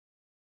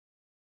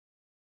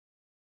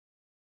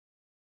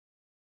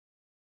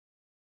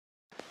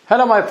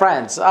Hello my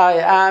friends, I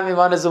am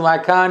ایمان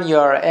زومکان,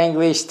 your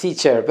English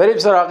teacher. بریم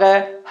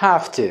سراغ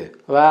have to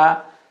و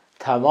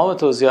تمام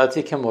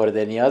توضیحاتی که مورد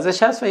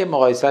نیازش هست و یه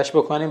مقایسهش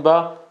بکنیم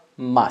با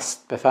must.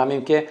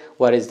 بفهمیم که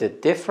what is the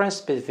difference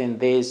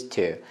between these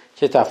two.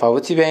 چه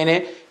تفاوتی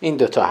بین این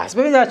دوتا هست.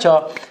 ببینید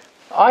بچه‌ها,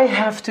 I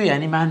have to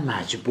یعنی من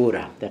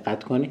مجبورم.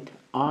 دقت کنید.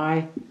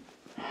 I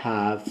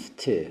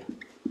have to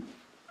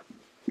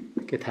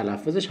که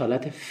تلفظش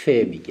حالت ف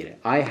میگیره.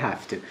 I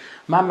have to.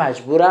 من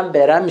مجبورم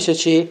برم میشه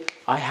چی؟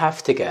 I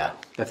have to go.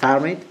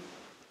 بفرمایید.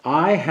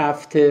 I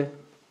have to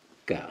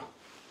go.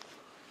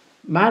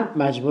 من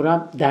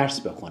مجبورم درس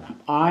بخونم.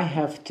 I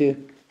have to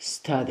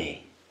study.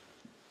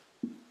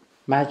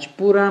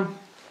 مجبورم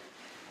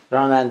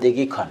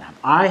رانندگی کنم.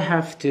 I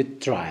have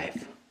to drive.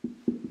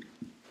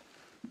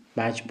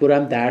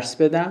 مجبورم درس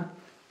بدم.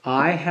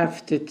 I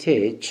have to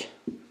teach.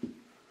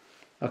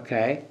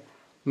 Okay.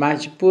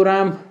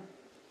 مجبورم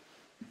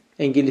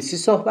انگلیسی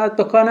صحبت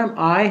بکنم.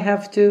 I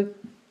have to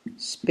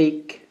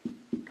speak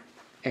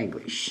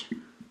English.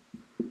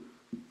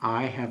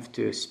 I have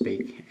to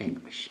speak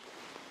English.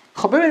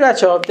 خب ببینید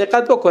بچه‌ها,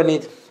 دقت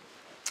بکنید.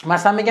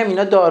 مثلا میگم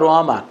اینا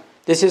داروهامه.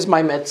 This is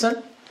my medicine.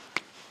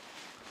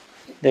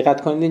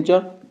 دقت کنید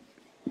اینجا.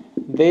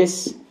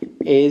 This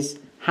is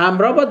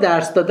همراه با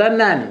درس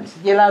دادن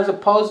ننویسید. یه لحظه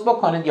پاوز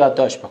بکنید,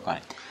 یادداشت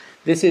بکنید.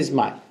 This is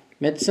my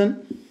medicine.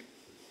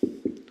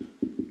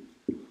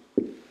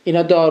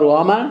 اینا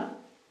داروهامه.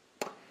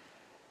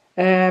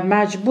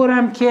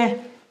 مجبورم که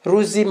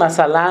روزی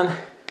مثلا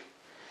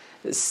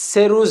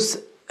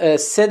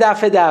 3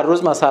 دفعه در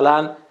روز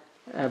مثلا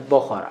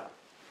بخورم.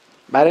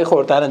 برای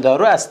خوردن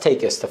دارو از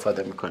take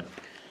استفاده میکنیم.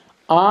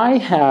 I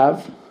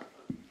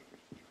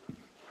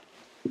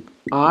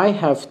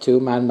have to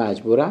من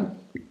مجبورم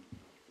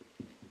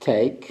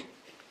take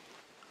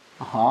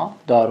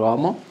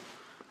داروامو.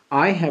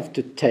 I have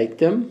to take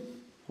them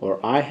or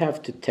I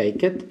have to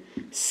take it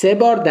 3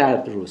 بار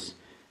در روز.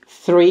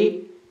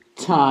 3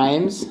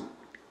 times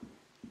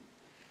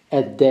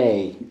a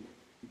day.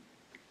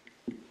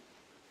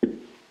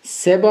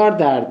 3 بار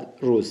در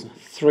روز.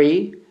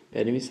 3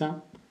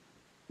 بنویسم.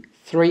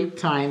 3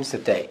 times a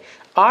day.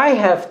 I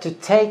have to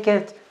take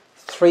it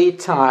 3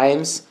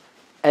 times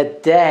a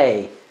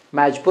day.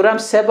 مجبورم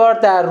 3 بار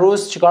در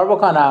روز چیکار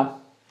بکنم؟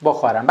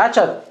 بخورم.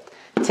 بچه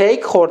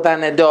take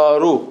خوردن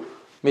دارو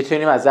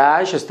میتونیم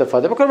ازش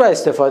استفاده بکنیم و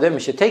استفاده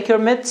میشه. Take your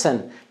medicine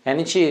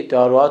یعنی چی؟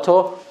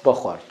 داروهاتو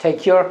بخور.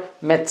 Take your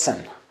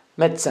medicine.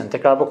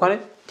 تکرار بکنید.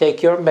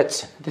 Take your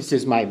medicine. This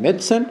is my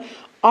medicine.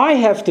 I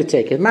have to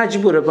take it.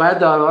 مجبوره باید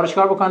داروها رو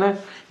چیکار بکنه؟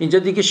 اینجا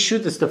دیگه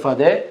should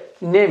استفاده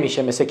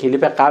نمیشه مثل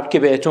کلیپ قبل که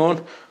بهتون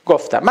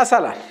گفتم.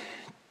 مثلا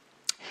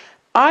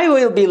I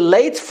will be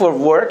late for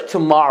work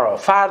tomorrow.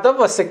 فردا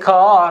واسه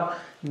کار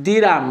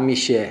دیرم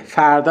میشه.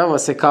 فردا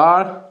واسه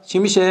کار چی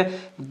میشه؟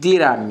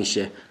 دیرم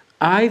میشه.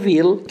 I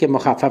will که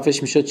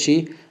مخففش میشه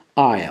چی؟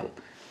 I'll.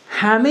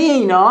 همه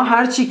اینا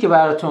هر چی که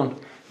براتون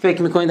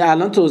فکر میکنید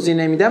الان توضیح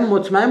نمیدم,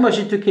 مطمئن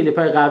باشید تو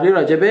کلیپ‌های قبلی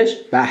راجبش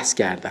بحث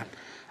کردم.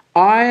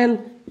 I'll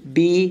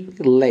be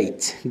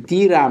late.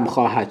 دیرم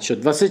خواهد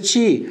شد. واسه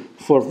چی؟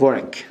 For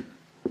work.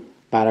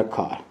 برای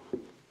کار.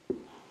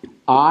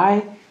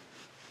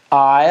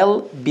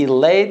 I'll be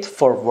late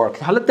for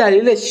work. حالا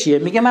دلیلش چیه؟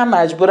 میگه من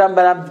مجبورم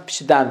برم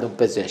پیش دندون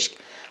پزشک.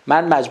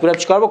 من مجبورم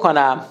چیکار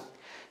بکنم؟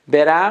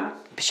 برم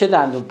پیش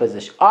دندون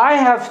پزشک. I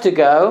have to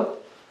go.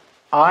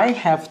 I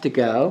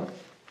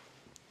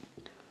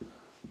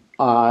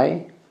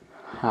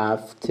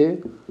have to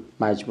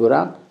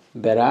مجبورم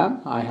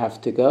برم. I have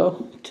to go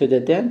to the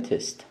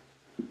dentist.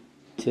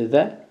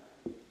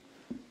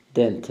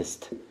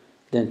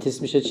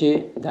 dentist میشه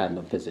چی؟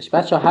 دندون پزشک.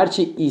 بچه هر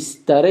چی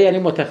ایست داره یعنی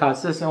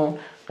متخصص اون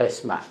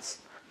قسمت.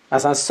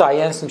 مثلا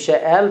ساینس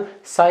میشه L,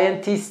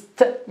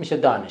 scientist میشه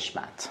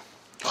دانشمند.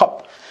 خب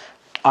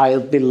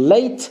I'll be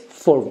late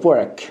for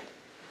work.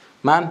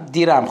 من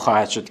دیرم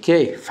خواهد شد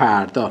که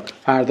فردا.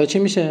 فردا چی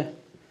میشه؟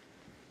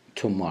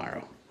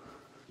 Tomorrow.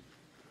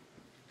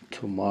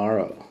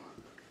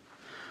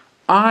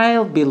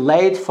 I'll be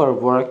late for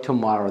work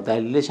tomorrow.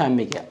 دلیلش هم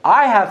میگه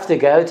I have to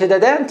go to the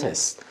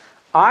dentist.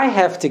 I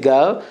have to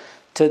go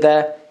to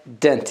the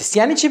dentist.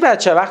 یعنی چی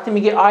بچه؟ وقتی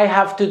میگه I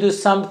have to do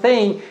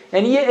something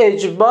یعنی یه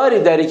اجباری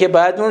داری که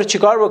باید اون رو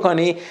چیکار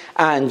بکنی؟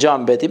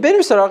 انجام بدی.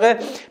 بریم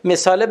سراغ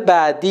مثال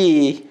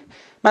بعدی.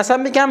 مثلا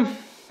میگم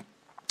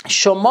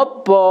شما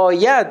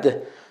باید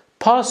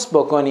پاس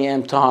بکنی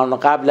امتحان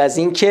قبل از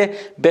اینکه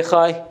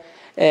بخوای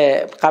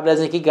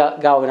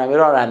گواهینامه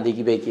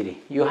رانندگی بگیری.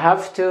 You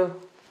have to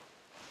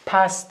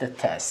pass the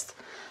test.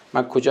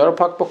 من کجا رو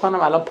پاک بکنم؟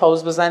 الان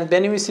پاوز بزنید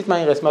بنویسید. من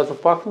این قسمت رو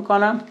پاک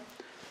میکنم.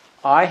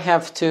 I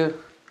have to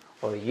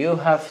or you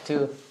have to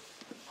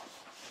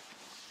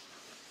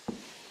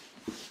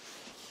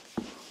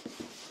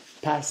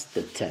pass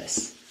the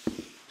test.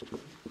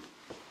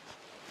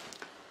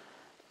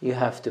 You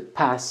have to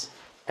pass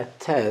a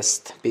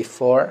test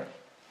before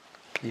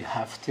you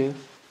have to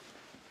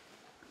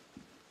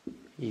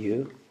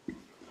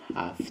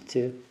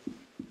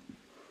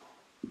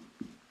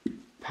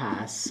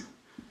pass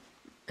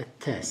a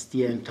test.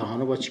 یه امتحان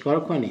رو با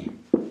چیکار کنی؟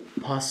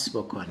 پاس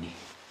بکنی.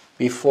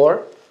 Before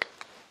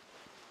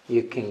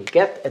you can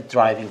get a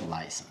driving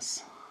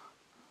license.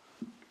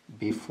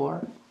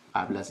 Before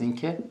قبل از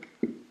اینکه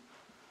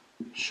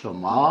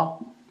شما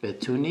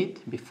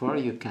بتونید before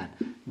you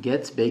can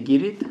get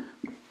بگیرید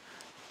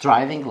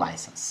driving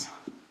license.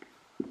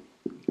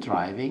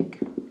 Driving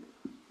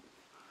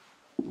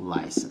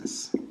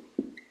license.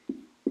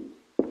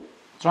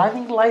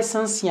 Driving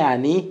license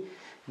یعنی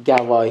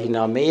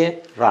گواهینامه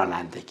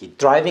رانندگی.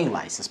 Driving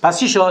license. پس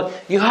چی شد؟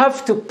 You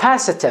have to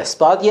pass a test.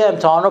 باید یه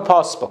امتحان رو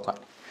پاس بکنی.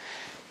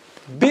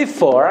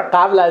 Before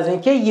قبل از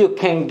اینکه you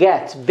can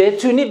get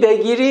بتونی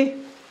بگیری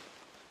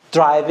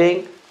driving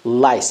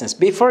license.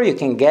 Before you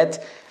can get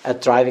a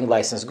driving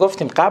license.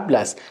 گفتیم قبل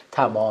از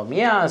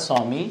تمامی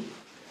اسامی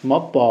ما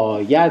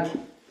باید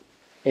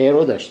a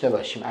رو داشته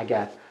باشیم.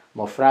 اگر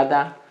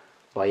مفردن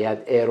باید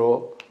a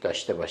رو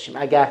داشته باشیم.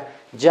 اگر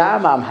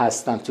جمع هم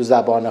هستن تو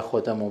زبان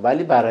خودمون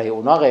ولی برای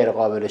اونا غیر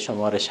قابل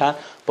شمارشن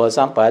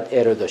بازم باید a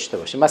رو داشته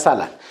باشیم.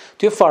 مثلا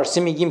توی فارسی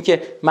میگیم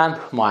که من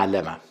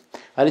معلمم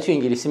ولی توی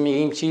انگلیسی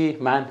میگیم چی؟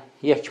 من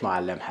یک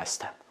معلم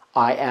هستم.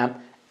 I am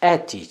a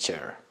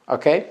teacher.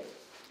 Okay?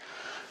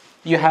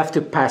 You have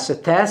to pass a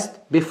test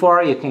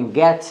before you can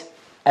get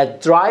a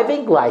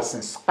driving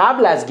license.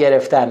 قبل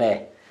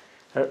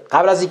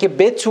از اینکه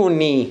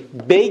بتونی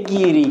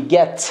بگیری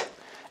get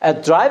a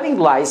driving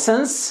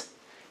license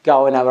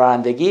گواهینامه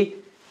رانندگی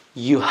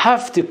you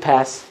have to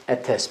pass a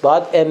test.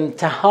 باید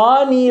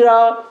امتحانی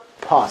را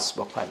پاس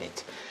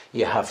بکنید.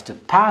 You have to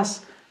pass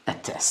a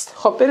test.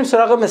 خب بریم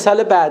سراغ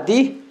مثال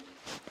بعدی.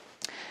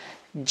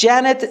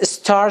 Janet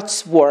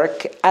starts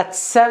work at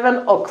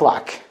 7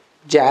 o'clock.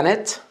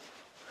 Janet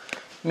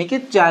میگه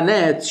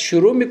جنت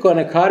شروع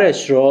میکنه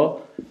کارش رو.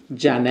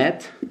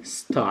 Janet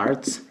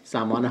starts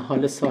زمان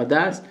حال ساده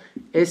است.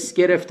 اس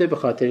گرفته به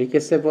خاطری که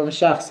سوم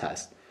شخص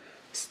هست.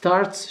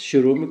 starts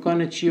شروع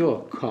میکنه چیو؟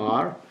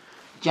 کار.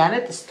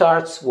 Janet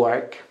starts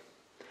work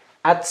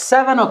at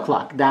 7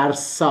 o'clock در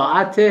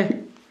ساعت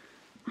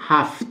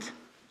 7.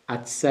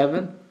 at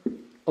 7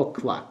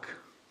 o'clock.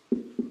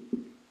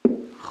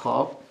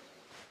 خب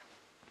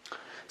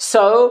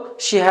so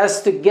she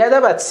has to get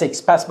up at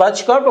 6. پس باید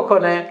چیکار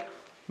بکنه؟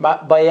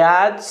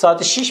 باید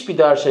ساعت 6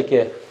 بیدار شه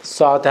که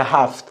ساعت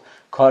 7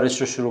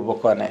 کارش رو شروع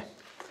بکنه.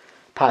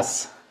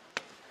 پس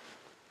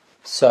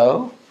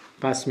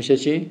پس میشه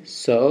چی؟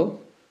 so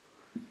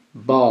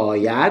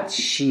باید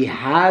she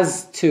has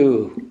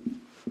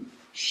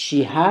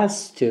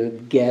to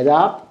get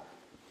up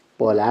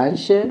بلند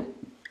شه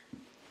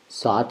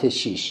ساعت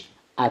 6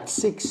 at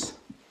 6.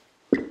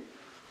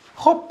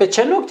 خب به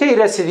چه نکته ای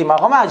رسیدیم؟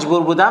 آقا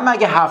مجبور بودم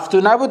مگه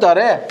هفتو نبود؟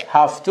 داره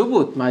هفتو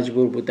بود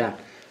مجبور بودم.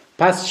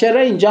 پس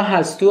چرا اینجا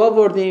هستو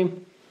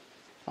آوردیم؟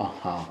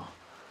 آها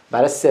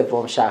برای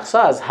سوم شخص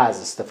ها از has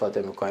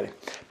استفاده میکنیم.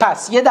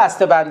 پس یه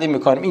دسته بندی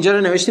میکنیم. اینجا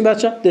رو نوشتیم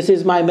بچه. This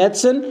is my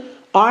medicine.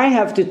 I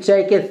have to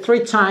take it 3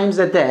 times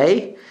a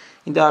day.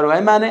 این داروهای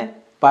منه.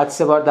 باید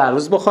 3 بار در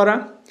روز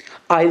بخورم.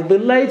 I'll be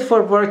late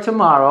for work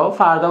tomorrow.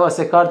 فردا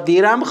واسه کار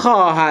دیرم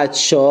خواهد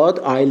شد.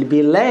 I'll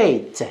be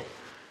late.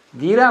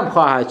 دیرم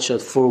خواهد شد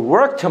for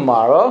work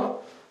tomorrow.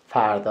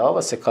 فردا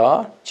واسه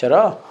کار.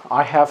 چرا؟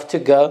 I have to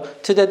go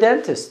to the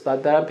dentist.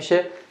 باید برم پیش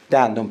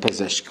دندون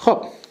پزشک.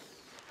 خب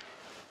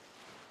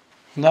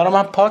اینا رو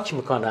من پاک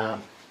میکنم.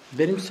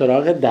 بریم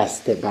سراغ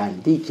دسته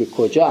بندی که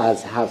کجا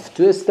از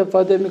هفتو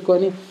استفاده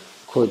میکنیم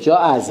کجا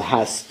از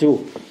هستو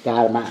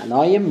در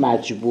معنای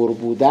مجبور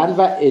بودن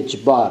و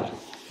اجبار.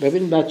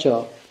 ببین بچه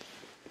ها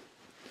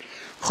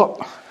خب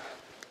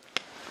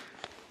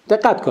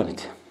دقت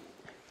کنید.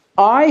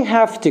 I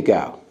have to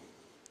go.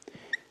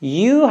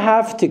 You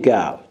have to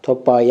go. تو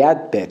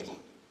باید بری.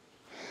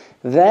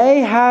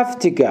 They have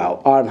to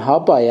go. آنها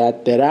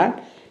باید برن.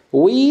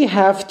 We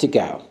have to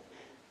go.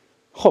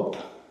 خب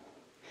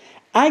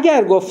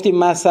اگر گفتیم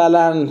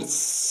مثلا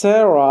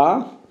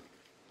Sarah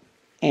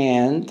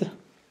and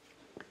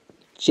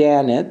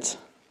Janet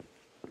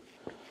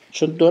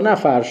چون 2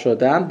 نفر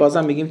شدن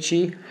بازم میگیم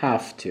چی؟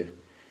 have to.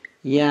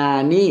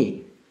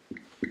 یعنی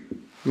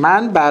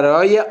من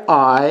برای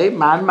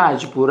من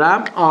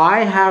مجبورم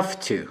I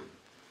have to.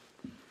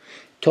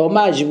 تو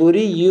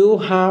مجبوری you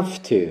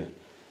have to.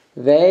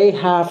 They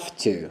have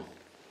to.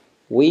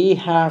 We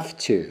have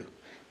to.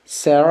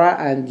 Sarah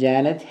and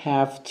Janet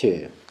have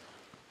to.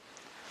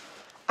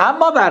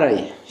 اما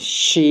برای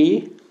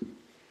she,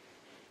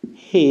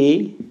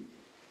 he,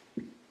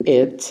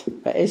 it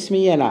و اسم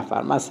یه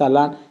نفر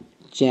مثلا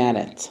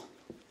Janet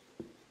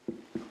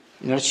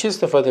اینا رو چی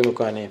استفاده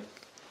میکنیم؟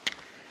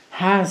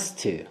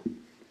 has to.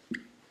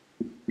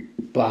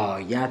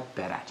 باید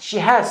برن. She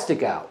has to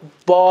go.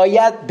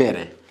 باید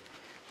بره.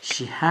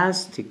 She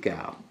has to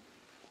go.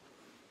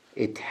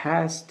 It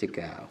has to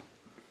go.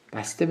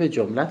 بسته به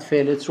جملت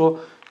فعلت رو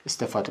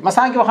استفاده.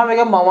 مثلا اگه بخوام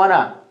بگم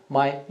مامانم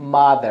my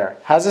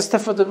mother has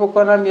استفاده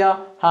بکنم یا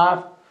have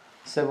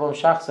سوم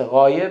شخص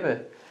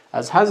غایبه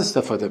از has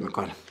استفاده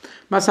میکنم.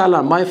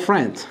 مثلا my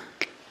friend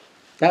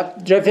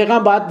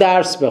رفیقم باید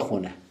درس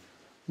بخونه.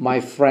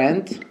 My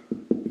friend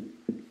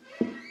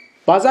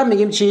بازم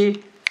میگیم چی؟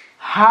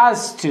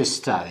 has to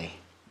study.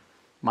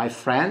 My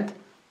friend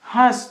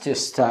has to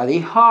study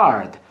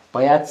hard.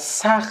 باید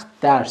سخت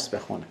درس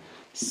بخونه.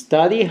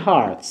 Study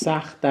hard.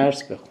 سخت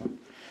درس بخون.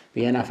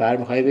 به یه نفر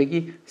میخوای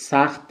بگی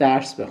سخت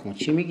درس بخون.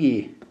 چی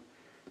میگی؟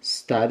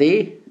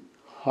 Study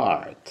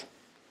hard.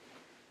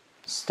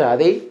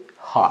 Study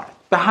hard.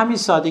 به همین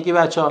سادگی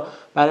بچه ها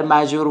برای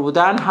مجبور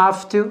بودن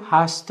have to,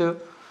 has to.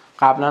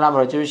 قبلا هم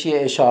راجبش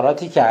یه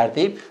اشاراتی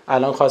کردیم.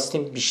 الان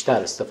خواستیم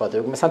بیشتر استفاده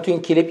بکنیم. مثلا تو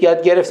این کلیپ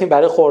یاد گرفتیم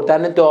برای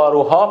خوردن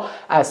داروها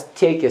از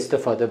take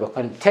استفاده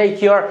بکنیم.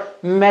 Take your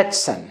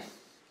medicine.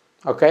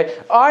 Okay?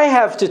 I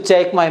have to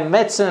take my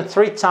medicine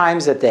 3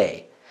 times a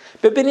day.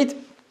 ببینید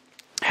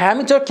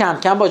همینطور کم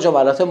کم با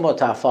جملات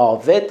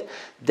متفاوت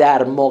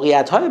در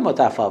موقعیت‌های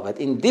متفاوت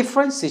in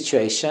different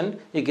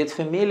situation you get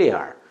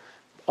familiar.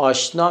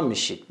 آشنا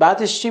میشید.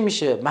 بعدش چی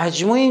میشه؟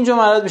 مجموع این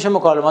جملات میشه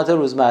مکالمات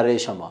روزمره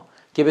شما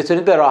که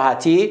بتونید به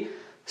راحتی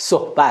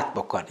صحبت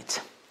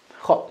بکنید.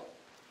 خب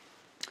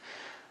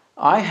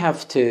I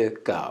have to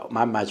go.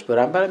 من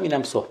مجبورم برم.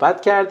 اینم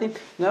صحبت کردیم.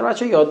 اینا رو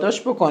بچه‌ها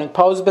یادداشت بکنید.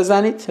 پاوز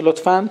بزنید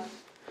لطفاً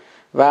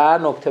و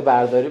نکته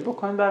برداری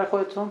بکنید برای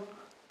خودتون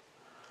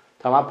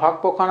تا من پاک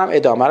بکنم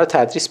ادامه رو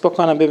تدریس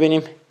بکنم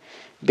ببینیم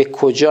به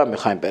کجا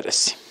میخوایم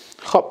برسیم.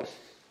 خب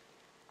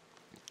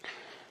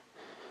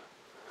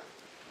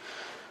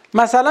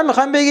مثلا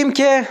میخوایم بگیم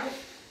که